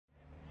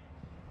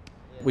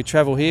We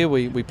travel here,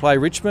 we play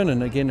Richmond,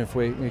 and again, if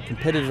we're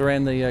competitive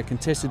around the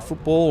contested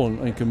football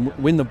and can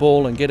win the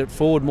ball and get it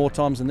forward more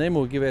times than them,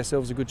 we'll give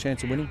ourselves a good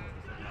chance of winning.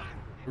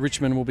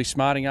 Richmond will be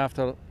smarting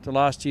after the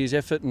last year's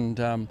effort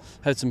and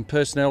had some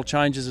personnel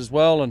changes as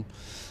well. And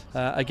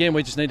again,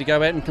 we just need to go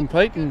out and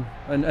compete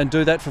and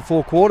do that for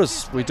 4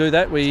 quarters. We do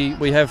that,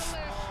 we have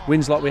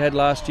wins like we had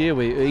last year.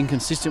 We're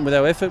inconsistent with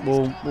our effort.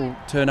 We'll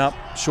turn up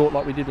short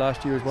like we did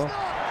last year as well.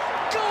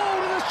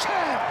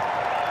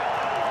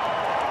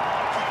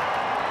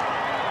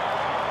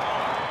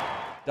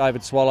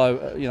 David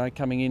Swallow,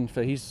 coming in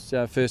for his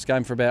first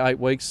game for about 8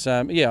 weeks.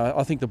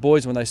 I think the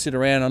boys, when they sit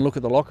around and look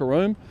at the locker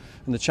room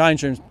and the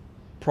change rooms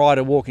prior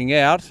to walking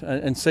out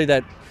and see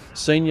that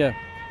senior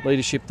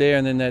leadership there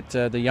and then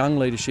that the young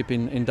leadership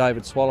in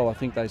David Swallow, I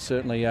think they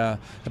certainly are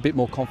a bit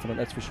more confident,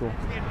 that's for sure.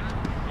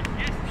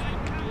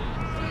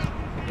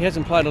 He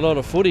hasn't played a lot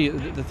of footy.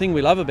 The thing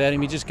we love about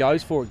him, he just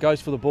goes for it.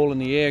 Goes for the ball in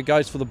the air,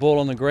 goes for the ball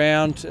on the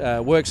ground,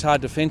 works hard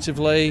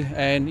defensively,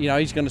 and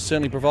he's going to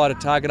certainly provide a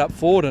target up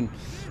forward. And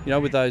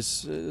with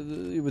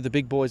the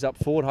big boys up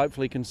forward,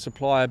 hopefully can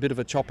supply a bit of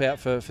a chop out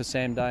for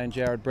Sam Day and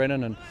Jared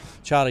Brennan and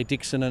Charlie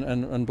Dixon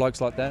and blokes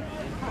like that.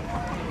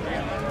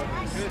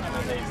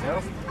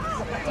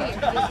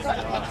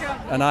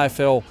 An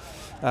AFL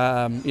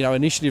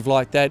initiative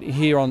like that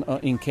here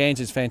in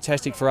Cairns is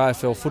fantastic for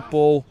AFL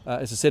football.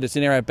 As I said, it's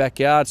in our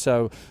backyard,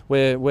 so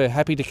we're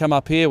happy to come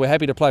up here. We're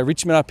happy to play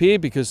Richmond up here,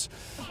 because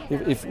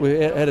if we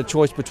had a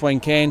choice between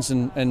Cairns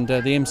and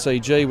the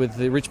MCG with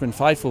the Richmond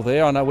faithful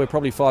there, I know we're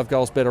probably 5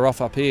 goals better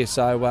off up here.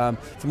 So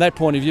from that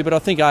point of view, but I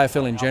think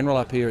AFL in general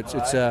up here, it's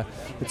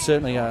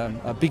certainly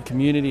a big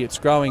community. It's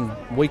growing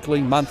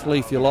weekly, monthly,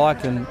 if you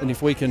like, and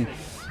if we can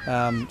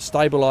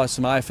stabilise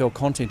some AFL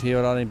content here,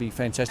 I think it'd be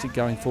fantastic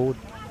going forward.